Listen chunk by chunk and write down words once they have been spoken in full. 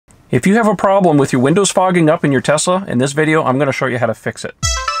If you have a problem with your windows fogging up in your Tesla, in this video, I'm going to show you how to fix it.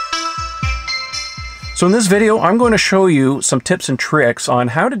 So in this video, I'm going to show you some tips and tricks on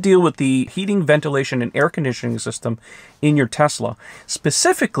how to deal with the heating, ventilation, and air conditioning system in your Tesla.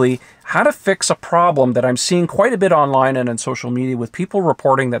 Specifically, how to fix a problem that I'm seeing quite a bit online and on social media with people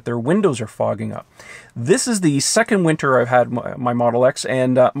reporting that their windows are fogging up. This is the second winter I've had my Model X,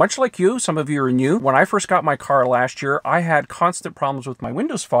 and much like you, some of you are new. When I first got my car last year, I had constant problems with my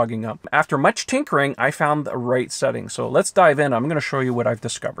windows fogging up. After much tinkering, I found the right setting. So let's dive in. I'm going to show you what I've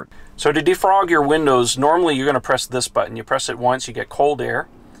discovered. So to defrog your windows, normally you're going to press this button. You press it once, you get cold air,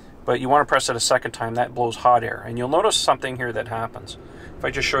 but you want to press it a second time, that blows hot air. And you'll notice something here that happens. If I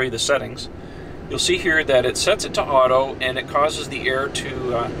just show you the settings, you'll see here that it sets it to auto and it causes the air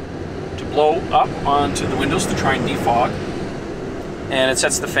to blow up onto the windows to try and defog, and it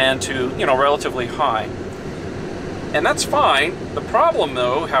sets the fan to, you know, relatively high. And that's fine. The problem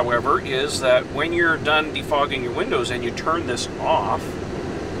though, however, is that when you're done defogging your windows and you turn this off,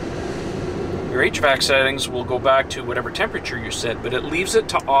 your HVAC settings will go back to whatever temperature you set, but it leaves it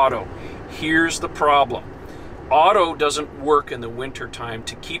to auto. Here's the problem. Auto doesn't work in the winter time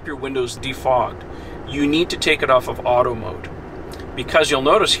to keep your windows defogged. You need to take it off of auto mode, because you'll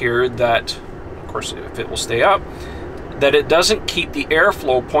notice here that, of course, if it will stay up, that it doesn't keep the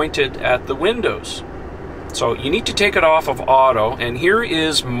airflow pointed at the windows. So you need to take it off of auto, and here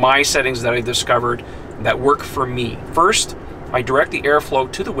is my settings that I discovered that work for me. First, I direct the airflow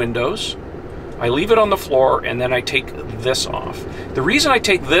to the windows, I leave it on the floor, and then I take this off. The reason I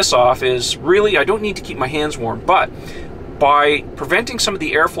take this off is really I don't need to keep my hands warm, but by preventing some of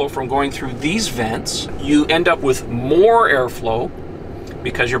the airflow from going through these vents, you end up with more airflow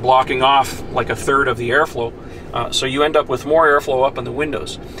because you're blocking off like a third of the airflow. So you end up with more airflow up in the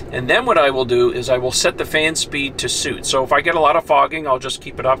windows. And then what I will do is I will set the fan speed to suit. So if I get a lot of fogging, I'll just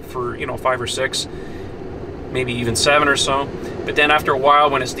keep it up for, you know, 5 or 6, maybe even 7 or so. But then after a while,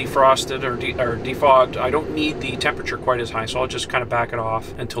 when it's defrosted or defogged, I don't need the temperature quite as high, so I'll just kind of back it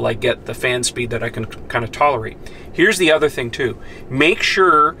off until I get the fan speed that I can kind of tolerate. Here's the other thing too. Make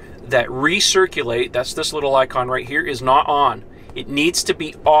sure that recirculate, that's this little icon right here, is not on. It needs to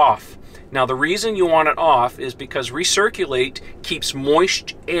be off. Now the reason you want it off is because recirculate keeps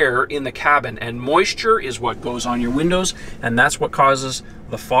moist air in the cabin, and moisture is what goes on your windows, and that's what causes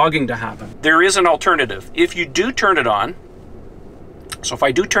the fogging to happen. There is an alternative. If you do turn it on, so if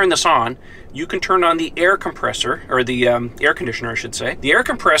I do turn this on, you can turn on the air compressor, or the air conditioner, I should say. The air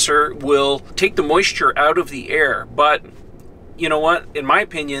compressor will take the moisture out of the air, but you know what? In my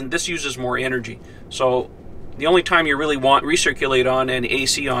opinion, this uses more energy. So the only time you really want recirculate on and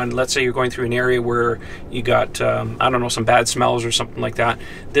AC on, let's say you're going through an area where you got, I don't know, some bad smells or something like that,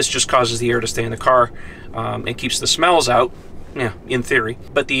 this just causes the air to stay in the car and keeps the smells out. Yeah, in theory.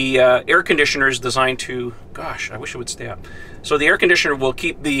 But the air conditioner is designed to, gosh, I wish it would stay up. So the air conditioner will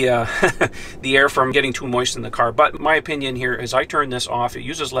keep the the air from getting too moist in the car. But my opinion here is I turn this off, it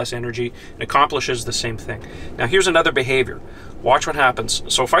uses less energy, and accomplishes the same thing. Now here's another behavior. Watch what happens.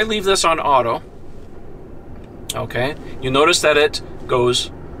 So if I leave this on auto, okay, you notice that it goes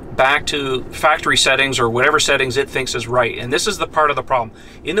back to factory settings or whatever settings it thinks is right. And this is the part of the problem.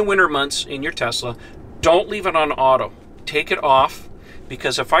 In the winter months in your Tesla, don't leave it on auto. Take it off,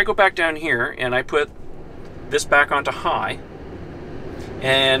 because if I go back down here and I put this back onto high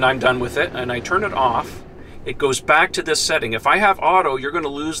and I'm done with it and I turn it off, it goes back to this setting. If I have auto, you're going to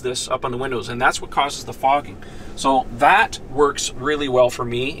lose this up on the windows, and that's what causes the fogging. So that works really well for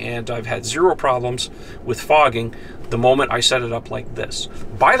me, and I've had zero problems with fogging the moment I set it up like this.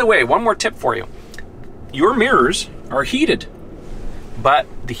 By the way, one more tip for you. Your mirrors are heated, but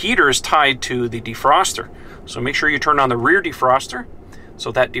the heater is tied to the defroster. So make sure you turn on the rear defroster,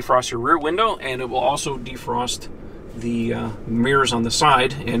 so that defrosts your rear window, and it will also defrost the mirrors on the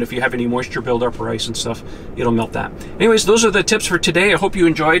side. And if you have any moisture buildup or ice and stuff, it'll melt that. Anyways, those are the tips for today. I hope you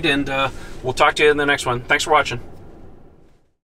enjoyed, and we'll talk to you in the next one. Thanks for watching.